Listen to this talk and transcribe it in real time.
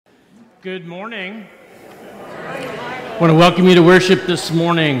Good morning. I want to welcome you to worship this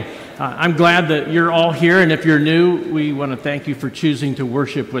morning. I'm glad that you're all here, and if you're new, we want to thank you for choosing to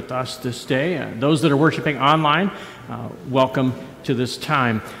worship with us this day. Those that are worshiping online, welcome to this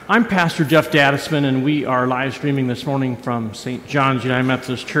time. I'm Pastor Jeff Dadisman, and we are live streaming this morning from St. John's United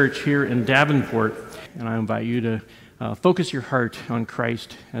Methodist Church here in Davenport, and I invite you to focus your heart on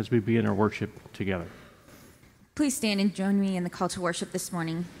Christ as we begin our worship together. Please stand and join me in the call to worship this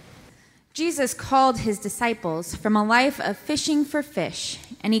morning. Jesus called his disciples from a life of fishing for fish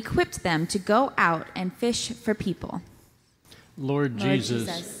and equipped them to go out and fish for people. Lord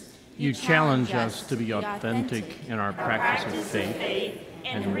Jesus, you challenge us to be authentic in our practice of faith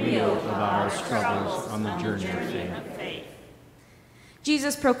and real about our struggles on the journey of faith.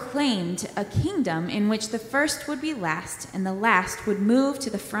 Jesus proclaimed a kingdom in which the first would be last and the last would move to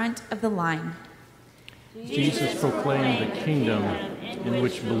the front of the line. Jesus proclaimed a kingdom in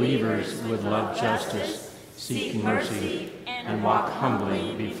which believers would love justice, seek mercy, and walk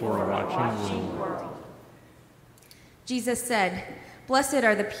humbly before a watching world. Jesus said, "Blessed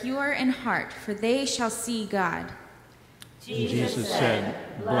are the pure in heart, for they shall see God." Jesus said,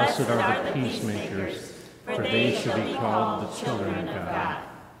 "Blessed are the peacemakers, for they shall be called the children of God."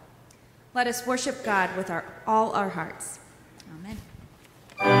 Let us worship God with all our hearts. Amen.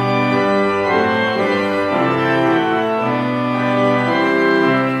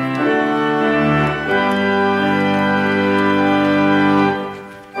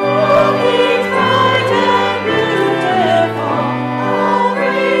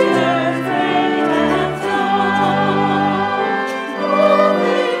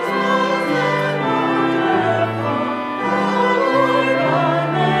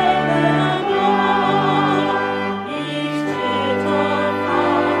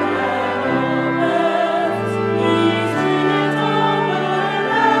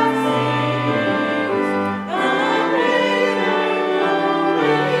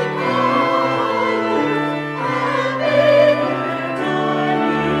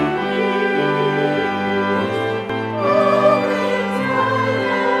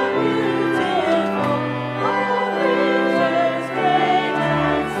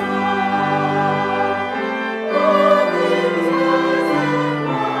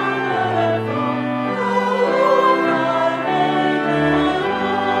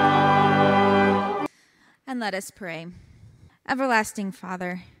 Let us pray. Everlasting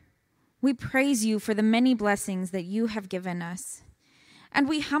Father, we praise you for the many blessings that you have given us. And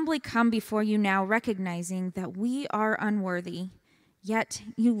we humbly come before you now, recognizing that we are unworthy, yet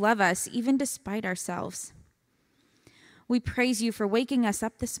you love us even despite ourselves. We praise you for waking us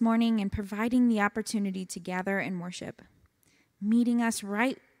up this morning and providing the opportunity to gather and worship, meeting us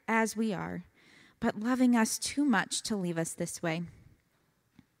right as we are, but loving us too much to leave us this way.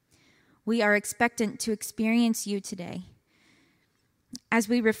 We are expectant to experience you today. As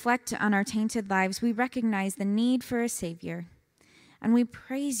we reflect on our tainted lives, we recognize the need for a Savior, and we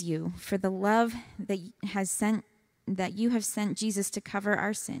praise you for the love that you have sent Jesus to cover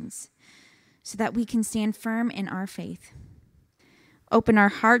our sins, so that we can stand firm in our faith. Open our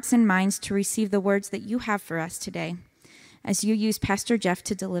hearts and minds to receive the words that you have for us today, as you use Pastor Jeff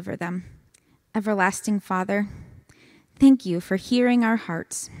to deliver them. Everlasting Father, thank you for hearing our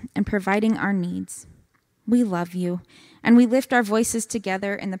hearts and providing our needs. We love you, and we lift our voices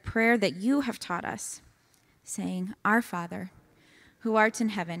together in the prayer that you have taught us, saying, "Our Father, who art in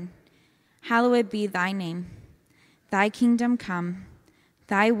heaven, hallowed be thy name. Thy kingdom come,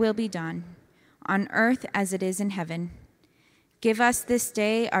 thy will be done, on earth as it is in heaven. Give us this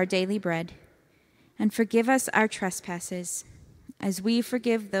day our daily bread, and forgive us our trespasses, as we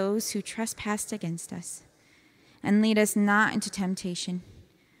forgive those who trespass against us. And lead us not into temptation,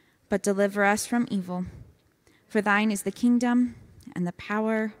 but deliver us from evil. For thine is the kingdom, and the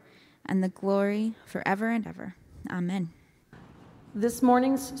power, and the glory forever and ever. Amen." This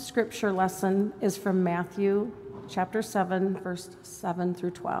morning's scripture lesson is from Matthew chapter 7, verse 7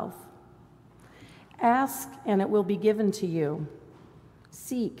 through 12. "Ask, and it will be given to you.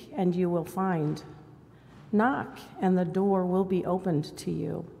 Seek, and you will find. Knock, and the door will be opened to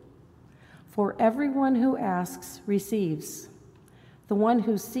you. For everyone who asks receives, the one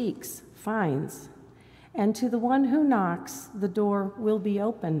who seeks finds, and to the one who knocks the door will be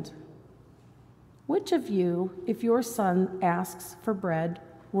opened. Which of you, if your son asks for bread,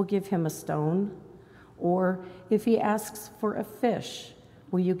 will give him a stone? Or if he asks for a fish,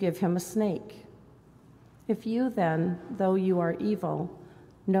 will you give him a snake? If you then, though you are evil,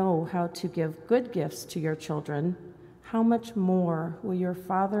 know how to give good gifts to your children, how much more will your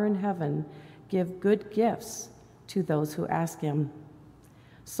Father in heaven give good gifts to those who ask him?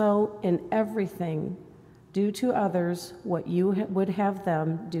 So in everything, do to others what you would have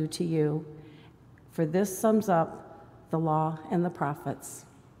them do to you, for this sums up the law and the prophets.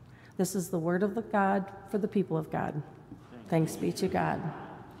 This is the word of the God for the people of God. Thanks be to God.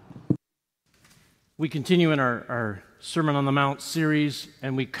 We continue in our Sermon on the Mount series,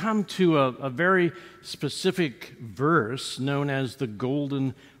 and we come to a very specific verse known as the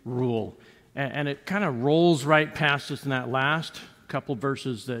Golden Rule. And it kind of rolls right past us in that last couple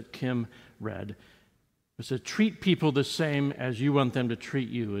verses that Kim read. It says, treat people the same as you want them to treat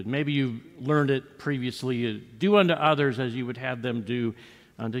you. And maybe you've learned it previously. Do unto others as you would have them do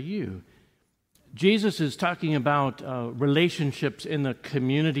unto you. Jesus is talking about relationships in the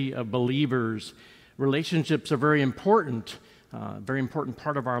community of believers. Relationships are very important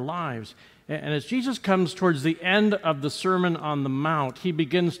part of our lives. And as Jesus comes towards the end of the Sermon on the Mount, he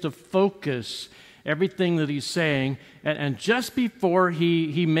begins to focus everything that he's saying. And just before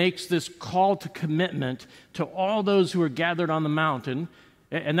he makes this call to commitment to all those who are gathered on the mountain,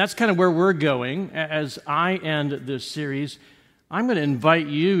 and that's kind of where we're going as I end this series, I'm going to invite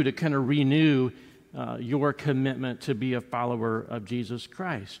you to kind of renew your commitment to be a follower of Jesus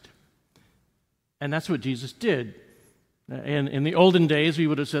Christ. And that's what Jesus did. In the olden days, we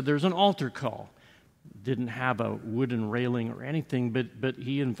would have said there's an altar call. Didn't have a wooden railing or anything, but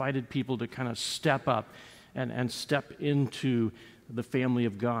he invited people to kind of step up and step into the family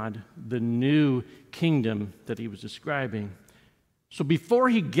of God, the new kingdom that he was describing. So before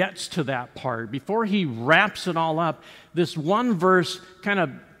he gets to that part, before he wraps it all up, this one verse kind of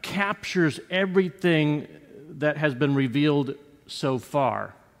captures everything that has been revealed so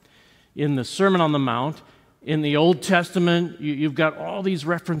far. In the Sermon on the Mount, in the Old Testament, you've got all these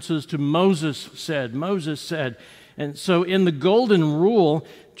references to Moses said. And so in the Golden Rule,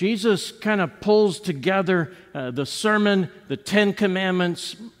 Jesus kind of pulls together the sermon, the Ten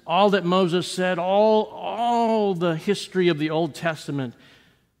Commandments, all that Moses said, all the history of the Old Testament,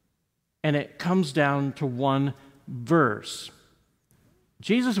 and it comes down to one verse.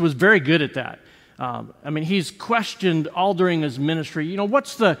 Jesus was very good at that. He's questioned all during his ministry,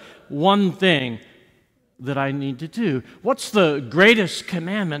 what's the one thing that I need to do? What's the greatest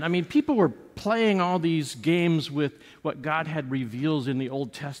commandment? People were playing all these games with what God had revealed in the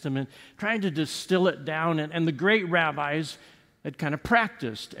Old Testament, trying to distill it down, and the great rabbis had kind of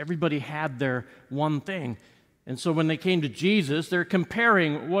practiced. Everybody had their one thing. And so when they came to Jesus, they're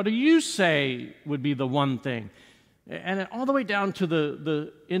comparing, what do you say would be the one thing? And all the way down to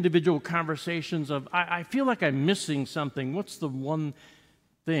the individual conversations of, I feel like I'm missing something. What's the one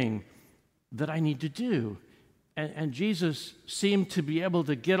thing that I need to do? And Jesus seemed to be able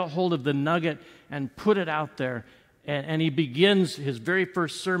to get a hold of the nugget and put it out there. And he begins his very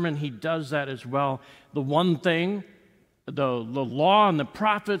first sermon, he does that as well. The one thing, the law and the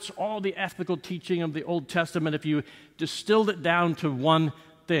prophets, all the ethical teaching of the Old Testament, if you distilled it down to one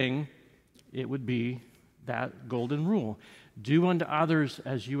thing, it would be that golden rule. Do unto others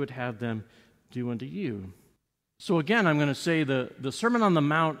as you would have them do unto you. So again, I'm going to say the Sermon on the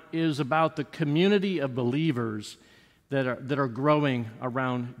Mount is about the community of believers that are growing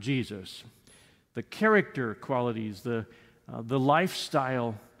around Jesus. The character qualities, the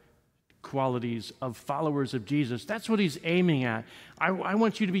lifestyle qualities of followers of Jesus, that's what he's aiming at. I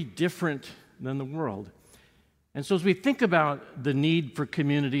want you to be different than the world. And so as we think about the need for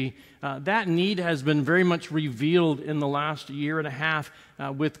community, that need has been very much revealed in the last year and a half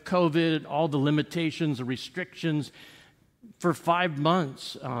with COVID, all the limitations, the restrictions. For 5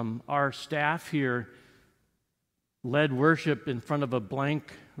 months, our staff here led worship in front of a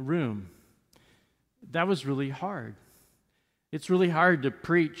blank room. That was really hard. It's really hard to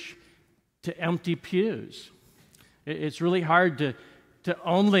preach to empty pews. It's really hard to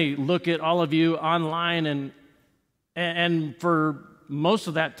only look at all of you online and for most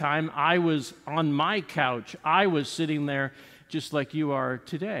of that time, I was on my couch. I was sitting there just like you are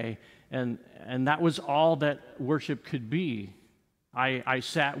today. And that was all that worship could be. I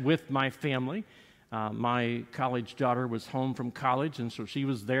sat with my family. My college daughter was home from college, and so she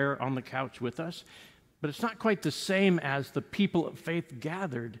was there on the couch with us. But it's not quite the same as the people of faith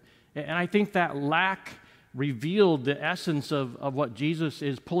gathered. And I think that lack revealed the essence of what Jesus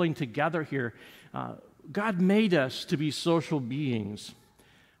is pulling together here. God made us to be social beings.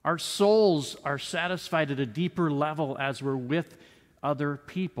 Our souls are satisfied at a deeper level as we're with other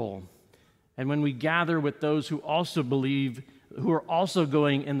people. And when we gather with those who also believe, who are also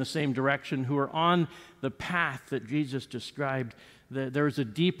going in the same direction, who are on the path that Jesus described, there's a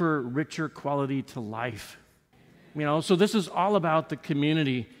deeper, richer quality to life. So this is all about the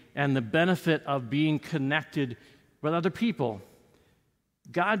community and the benefit of being connected with other people.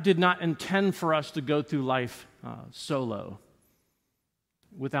 God did not intend for us to go through life solo,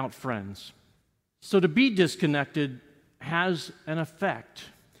 without friends. So to be disconnected has an effect.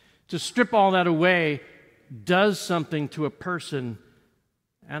 To strip all that away does something to a person.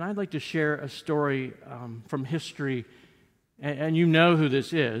 And I'd like to share a story from history, and you know who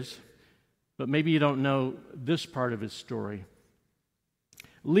this is, but maybe you don't know this part of his story.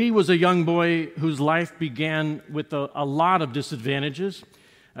 Lee was a young boy whose life began with a lot of disadvantages.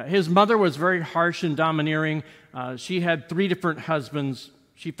 His mother was very harsh and domineering. She had 3 different husbands.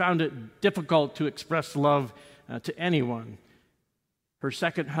 She found it difficult to express love to anyone. Her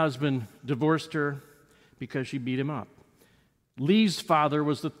second husband divorced her because she beat him up. Lee's father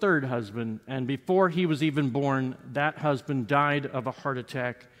was the 3rd husband, and before he was even born, that husband died of a heart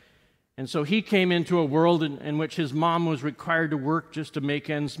attack. And so he came into a world in which his mom was required to work just to make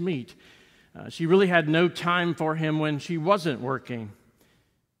ends meet. She really had no time for him when she wasn't working.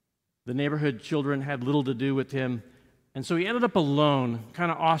 The neighborhood children had little to do with him, and so he ended up alone,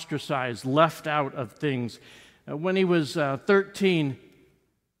 kind of ostracized, left out of things. When he was 13,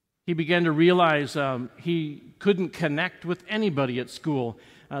 he began to realize he couldn't connect with anybody at school.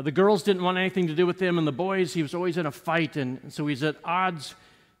 The girls didn't want anything to do with him, and the boys, he was always in a fight, and so he's at odds.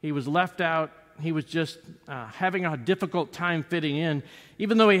 He was left out. He was just having a difficult time fitting in.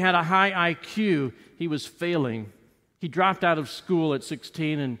 Even though he had a high IQ, he was failing. He dropped out of school at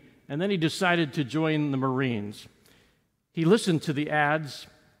 16, and then he decided to join the Marines. He listened to the ads.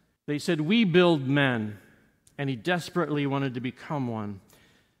 They said, "We build men," and he desperately wanted to become one.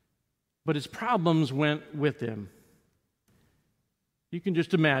 But his problems went with him. You can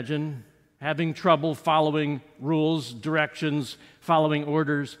just imagine having trouble following rules, directions, following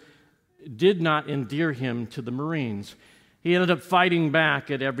orders did not endear him to the Marines. He ended up fighting back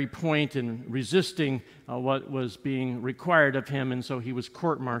at every point and resisting what was being required of him, and so he was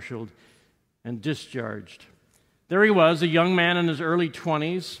court-martialed and discharged. There he was, a young man in his early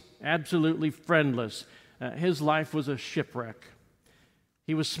 20s, absolutely friendless. His life was a shipwreck.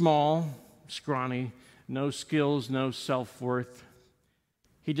 He was small, scrawny, no skills, no self-worth.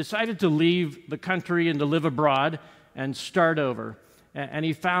 He decided to leave the country and to live abroad and start over. And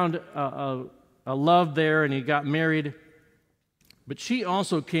he found a love there, and he got married. But she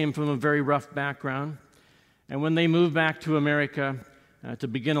also came from a very rough background. And when they moved back to America to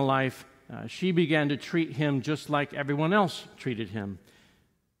begin a life, she began to treat him just like everyone else treated him,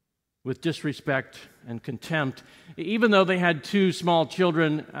 with disrespect and contempt. Even though they had 2 small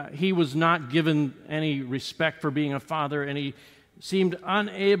children, he was not given any respect for being a father, and he seemed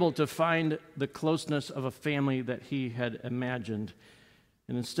unable to find the closeness of a family that he had imagined.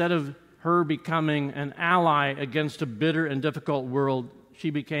 And instead of her becoming an ally against a bitter and difficult world, she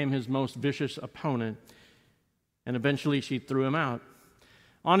became his most vicious opponent. And eventually she threw him out.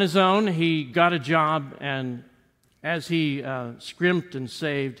 On his own, he got a job, and as he scrimped and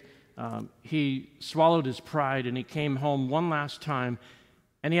saved, he swallowed his pride, and he came home one last time,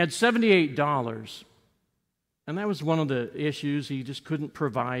 and he had $78. And that was one of the issues. He just couldn't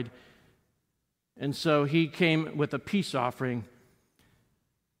provide. And so he came with a peace offering.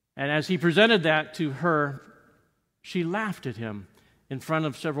 And as he presented that to her, she laughed at him in front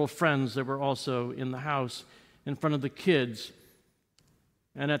of several friends that were also in the house, in front of the kids.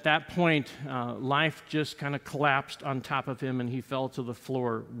 And at that point, life just kind of collapsed on top of him, and he fell to the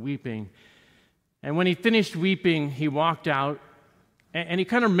floor weeping. And when he finished weeping, he walked out, and he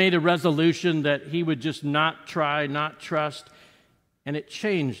kind of made a resolution that he would just not try, not trust, and it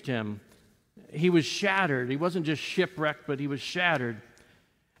changed him. He was shattered. He wasn't just shipwrecked, but he was shattered.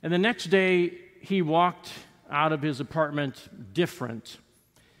 And the next day, he walked out of his apartment different.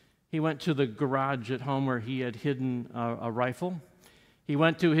 He went to the garage at home where he had hidden a rifle. He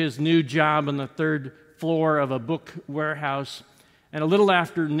went to his new job on the 3rd floor of a book warehouse, and a little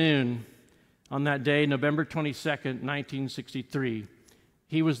after noon on that day, November 22nd, 1963,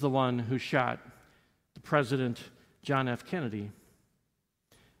 he was the one who shot the President John F. Kennedy.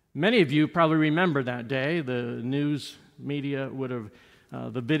 Many of you probably remember that day. The news media would have,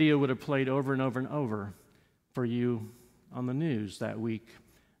 the video would have played over and over and over for you on the news that week,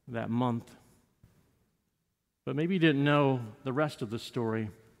 that month. But maybe you didn't know the rest of the story.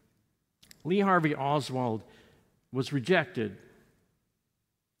 Lee Harvey Oswald was rejected,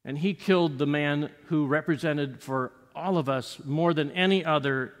 and he killed the man who represented for all of us more than any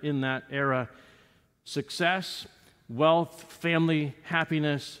other in that era success, wealth, family,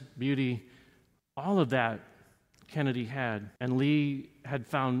 happiness, beauty, all of that Kennedy had, and Lee had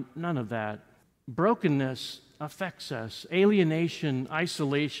found none of that. Brokenness affects us, alienation,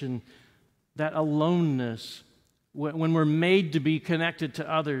 isolation, that aloneness when we're made to be connected to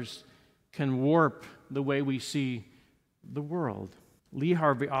others, can warp the way we see the world. Lee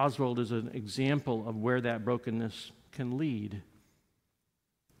Harvey Oswald is an example of where that brokenness can lead.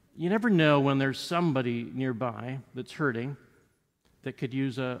 You never know when there's somebody nearby that's hurting that could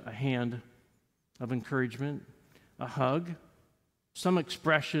use a hand of encouragement, a hug, some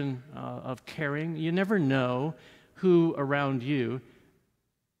expression of caring. You never know who around you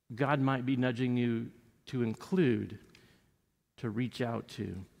God might be nudging you to include, to reach out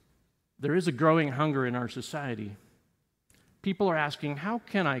to. There is a growing hunger in our society. People are asking, how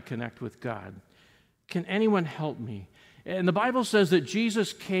can I connect with God? Can anyone help me? And the Bible says that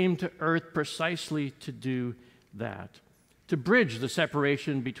Jesus came to earth precisely to do that, to bridge the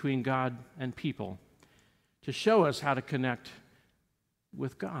separation between God and people, to show us how to connect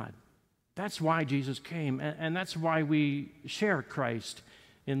with God. That's why Jesus came, and that's why we share Christ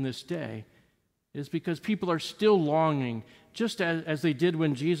in this day, is because people are still longing, just as they did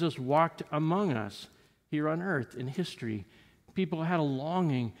when Jesus walked among us here on earth in history. People had a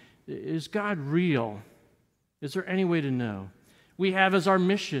longing. Is God real? Is there any way to know? We have as our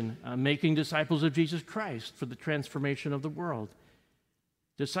mission making disciples of Jesus Christ for the transformation of the world.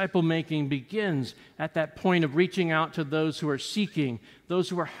 Disciple making begins at that point of reaching out to those who are seeking, those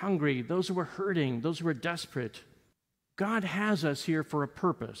who are hungry, those who are hurting, those who are desperate. God has us here for a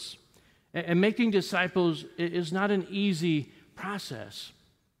purpose. And making disciples is not an easy process.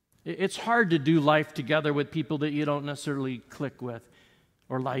 It's hard to do life together with people that you don't necessarily click with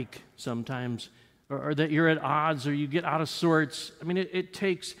or like sometimes, or that you're at odds or you get out of sorts. I mean, it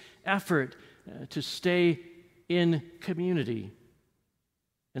takes effort to stay in community.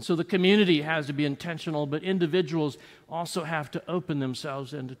 And so the community has to be intentional, but individuals also have to open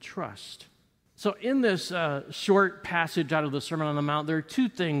themselves and to trust. So in this short passage out of the Sermon on the Mount, there are two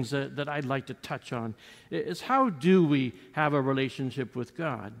things that I'd like to touch on. Is how do we have a relationship with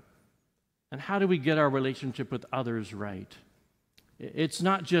God? And how do we get our relationship with others right? It's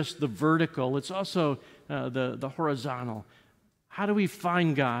not just the vertical, it's also the horizontal. How do we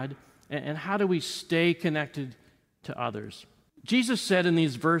find God, and how do we stay connected to others? Jesus said in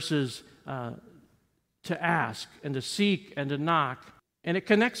these verses to ask and to seek and to knock, and it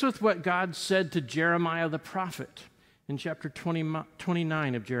connects with what God said to Jeremiah the prophet in chapter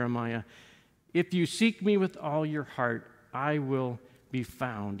 29 of Jeremiah. If you seek me with all your heart, I will be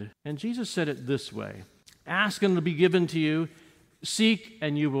found. And Jesus said it this way: ask and it'll be given to you, seek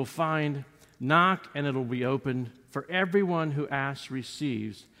and you will find, knock and it'll be opened. For everyone who asks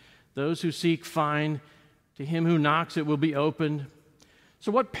receives, those who seek find, to him who knocks it will be opened.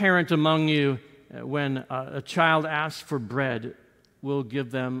 So what parent among you, when a child asks for bread, will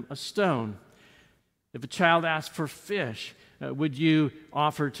give them a stone? If a child asks for fish, would you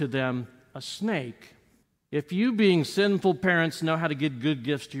offer to them a snake? If you, being sinful parents, know how to give good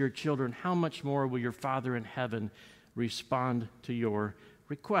gifts to your children, how much more will your Father in heaven respond to your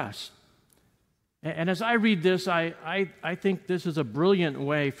request? And as I read this, I think this is a brilliant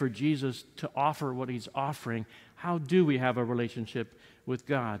way for Jesus to offer what he's offering. How do we have a relationship with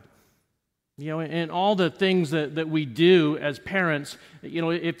God? You know, in all the things that we do as parents, you know,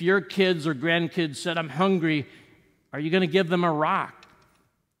 if your kids or grandkids said, I'm hungry, are you going to give them a rock?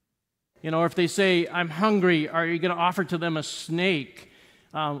 You know, if they say, I'm hungry, are you going to offer to them a snake?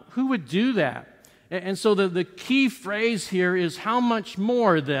 Who would do that? And so the key phrase here is, how much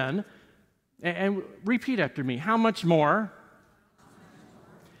more then? And repeat after me. How much more?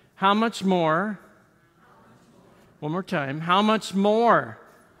 How much more? One more time. How much more?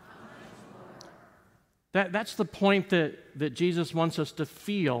 That's the point that Jesus wants us to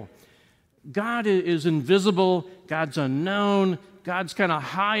feel. God is invisible. God's unknown. God's kind of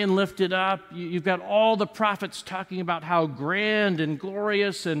high and lifted up. You've got all the prophets talking about how grand and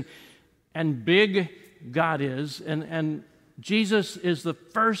glorious and big God is. And Jesus is the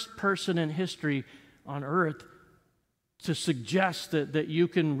first person in history on earth to suggest that you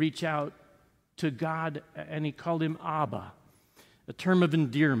can reach out to God, and he called him Abba, a term of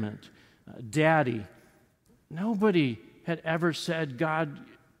endearment, daddy. Nobody had ever said God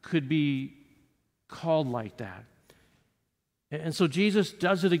could be called like that. And so Jesus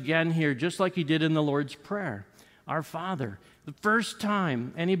does it again here, just like he did in the Lord's Prayer. Our Father. The first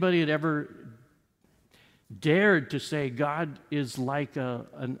time anybody had ever dared to say God is like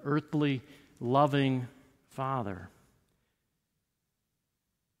an earthly, loving Father.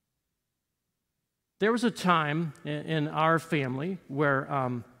 There was a time in our family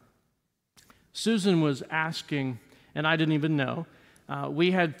where Susan was asking, and I didn't even know.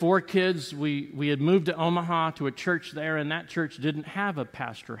 We had 4 kids. We had moved to Omaha to a church there, and that church didn't have a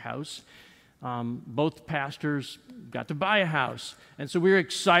pastor house. both pastors got to buy a house. And so we were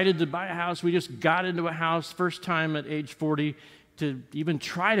excited to buy a house. We just got into a house, first time at age 40 to even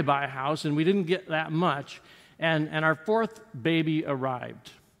try to buy a house, and we didn't get that much. And our fourth baby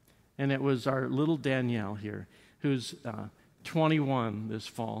arrived, and it was our little Danielle here, who's 21 this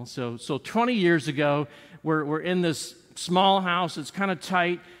fall. So 20 years ago, we're in this small house. It's kind of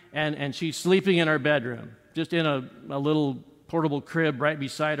tight, and she's sleeping in our bedroom, just in a little portable crib right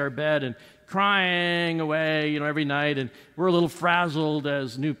beside our bed, and crying away, every night. And we're a little frazzled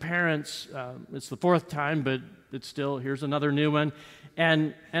as new parents. It's the fourth time, but it's still, here's another new one.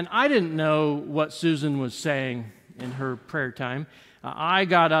 And I didn't know what Susan was saying in her prayer time. I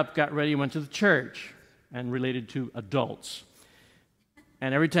got up, got ready, went to the church, and related to adults.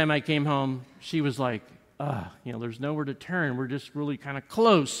 And every time I came home, she was like, there's nowhere to turn. We're just really kind of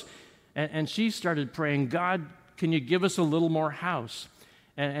close. And she started praying, God, can you give us a little more house?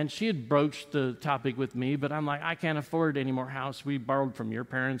 And she had broached the topic with me, but I'm like, I can't afford any more house. We borrowed from your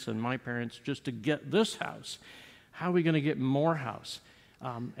parents and my parents just to get this house. How are we going to get more house?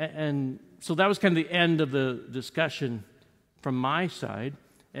 And so that was kind of the end of the discussion from my side.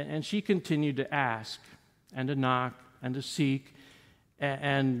 And she continued to ask and to knock and to seek.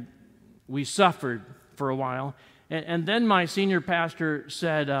 And we suffered for a while. And then my senior pastor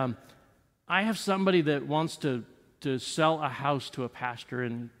said, I have somebody that wants to sell a house to a pastor,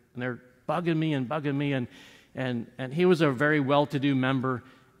 and they're bugging me, and he was a very well-to-do member,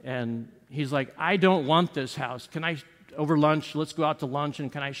 and he's like, I don't want this house. Can I, over lunch, let's go out to lunch,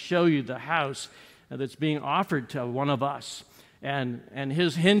 and can I show you the house that's being offered to one of us? And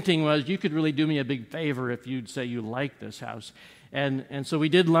his hinting was, you could really do me a big favor if you'd say you like this house. And so we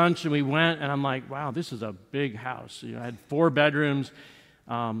did lunch, and we went, and I'm like, wow, this is a big house. I had 4 bedrooms.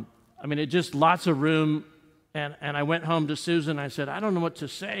 It just lots of room. And I went home to Susan. I said, I don't know what to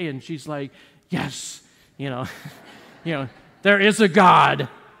say. And she's like, yes, there is a God.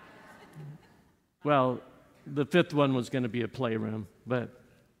 Well, the 5th one was going to be a playroom. But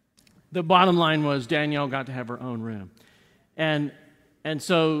the bottom line was Danielle got to have her own room. And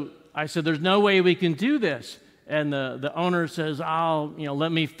so I said, there's no way we can do this. And the owner says,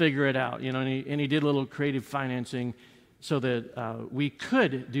 let me figure it out. And he did a little creative financing so that we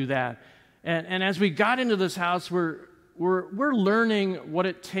could do that. And as we got into this house, we're learning what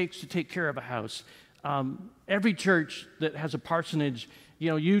it takes to take care of a house. Every church that has a parsonage,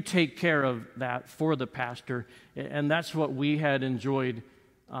 you take care of that for the pastor, and that's what we had enjoyed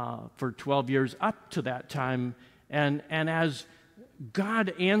for 12 years up to that time. And as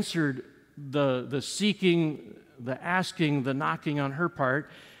God answered the seeking, the asking, the knocking on her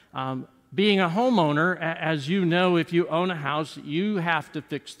part, being a homeowner, as you know, if you own a house, you have to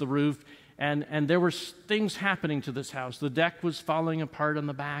fix the roof. And there were things happening to this house. The deck was falling apart on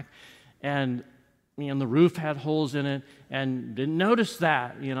the back, and the roof had holes in it, and didn't notice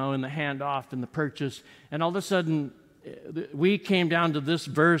that, in the handoff and the purchase. And all of a sudden, we came down to this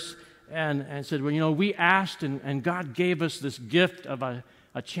verse and said, we asked, and God gave us this gift of a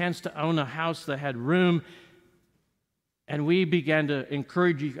chance to own a house that had room. And we began to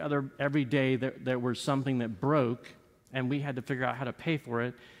encourage each other every day that there was something that broke, and we had to figure out how to pay for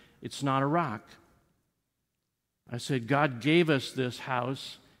it. It's not a rock. I said, God gave us this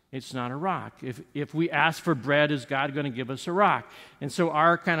house. It's not a rock. If we ask for bread, is God going to give us a rock? And so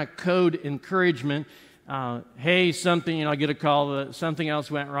our kind of code encouragement, hey, something, I get a call that something else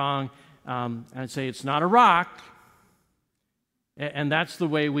went wrong. And I'd say, it's not a rock. And that's the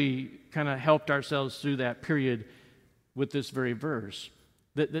way we kind of helped ourselves through that period with this very verse.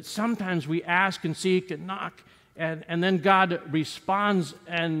 That sometimes we ask and seek and knock, and then God responds,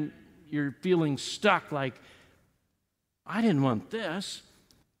 and you're feeling stuck like, I didn't want this.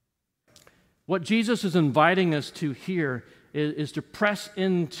 What Jesus is inviting us to here is to press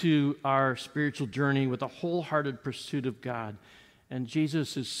into our spiritual journey with a wholehearted pursuit of God. And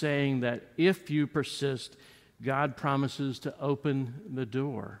Jesus is saying that if you persist, God promises to open the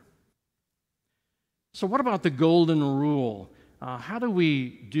door. So what about the golden rule? How do we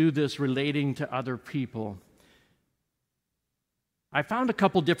do this relating to other people? I found a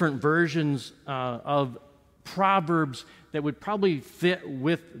couple different versions of Proverbs that would probably fit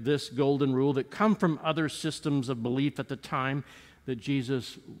with this golden rule that come from other systems of belief at the time that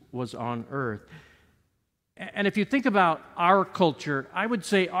Jesus was on earth. And if you think about our culture, I would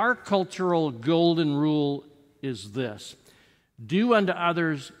say our cultural golden rule is this: do unto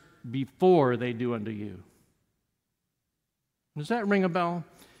others before they do unto you. Does that ring a bell?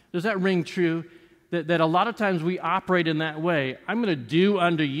 Does that ring true? That a lot of times we operate in that way. I'm going to do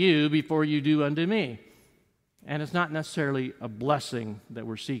unto you before you do unto me. And it's not necessarily a blessing that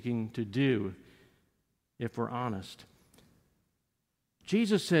we're seeking to do, if we're honest.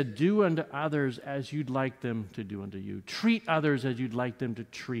 Jesus said, do unto others as you'd like them to do unto you. Treat others as you'd like them to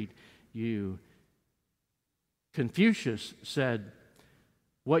treat you. Confucius said,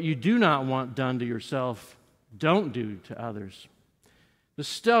 what you do not want done to yourself, don't do to others. The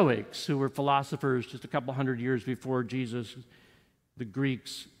Stoics, who were philosophers just a couple hundred years before Jesus, the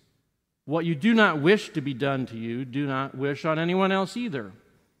Greeks, what you do not wish to be done to you, do not wish on anyone else either.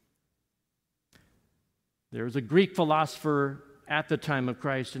 There was a Greek philosopher at the time of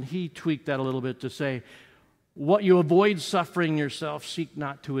Christ, and he tweaked that a little bit to say, what you avoid suffering yourself, seek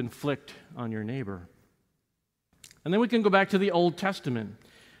not to inflict on your neighbor. And then we can go back to the Old Testament.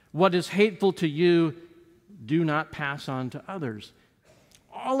 What is hateful to you, do not pass on to others.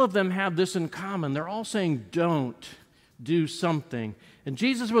 All of them have this in common. They're all saying, don't do something. And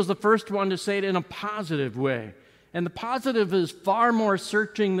Jesus was the first one to say it in a positive way. And the positive is far more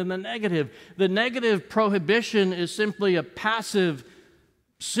searching than the negative. The negative prohibition is simply a passive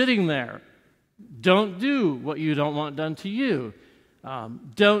sitting there. Don't do what you don't want done to you.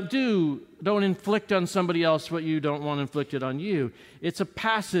 Don't inflict on somebody else what you don't want inflicted on you. It's a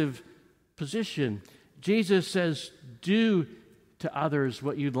passive position. Jesus says, do to others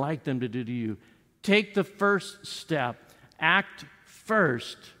what you'd like them to do to you. Take the first step. Act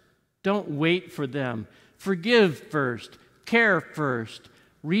first. Don't wait for them. Forgive first. Care first.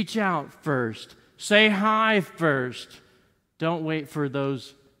 Reach out first. Say hi first. Don't wait for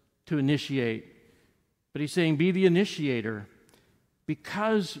those to initiate. But he's saying, be the initiator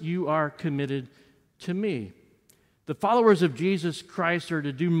because you are committed to me. The followers of Jesus Christ are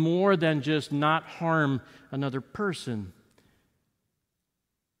to do more than just not harm another person.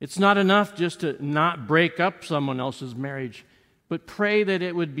 It's not enough just to not break up someone else's marriage, but pray that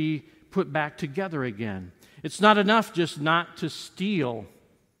it would be put back together again. It's not enough just not to steal.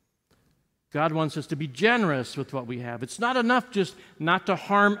 God wants us to be generous with what we have. It's not enough just not to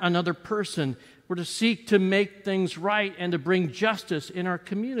harm another person. We're to seek to make things right and to bring justice in our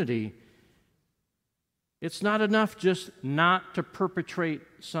community. It's not enough just not to perpetrate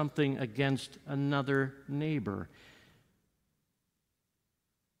something against another neighbor.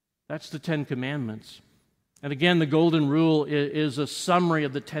 That's the Ten Commandments. And again, the Golden Rule is a summary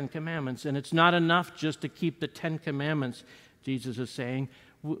of the Ten Commandments. And it's not enough just to keep the Ten Commandments, Jesus is saying.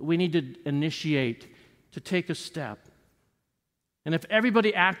 We need to initiate, to take a step. And if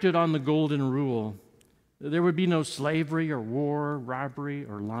everybody acted on the Golden Rule, there would be no slavery or war, robbery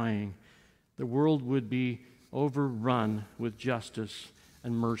or lying. The world would be overrun with justice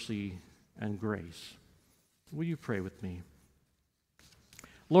and mercy and grace. Will you pray with me?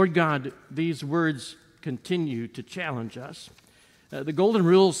 Lord God, these words continue to challenge us. The Golden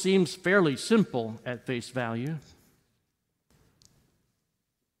Rule seems fairly simple at face value.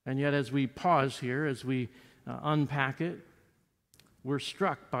 And yet as we pause here, as we unpack it, we're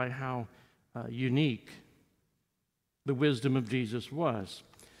struck by how unique the wisdom of Jesus was.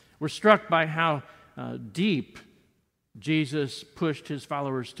 We're struck by how deep Jesus pushed his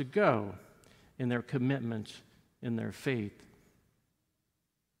followers to go in their commitment, in their faith.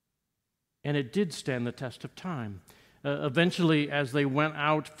 And it did stand the test of time. Eventually, as they went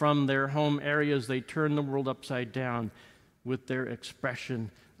out from their home areas, they turned the world upside down with their expression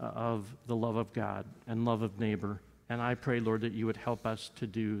of the love of God and love of neighbor. And I pray, Lord, that you would help us to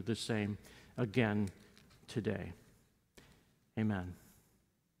do the same again today. Amen.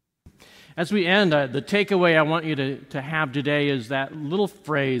 As we end, the takeaway I want you to have today is that little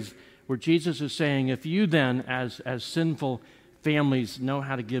phrase where Jesus is saying, if you then, as sinful families, know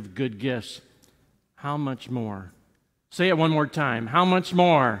how to give good gifts, how much more? Say it one more time. How much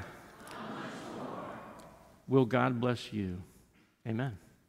more? How much more will God bless you? Amen.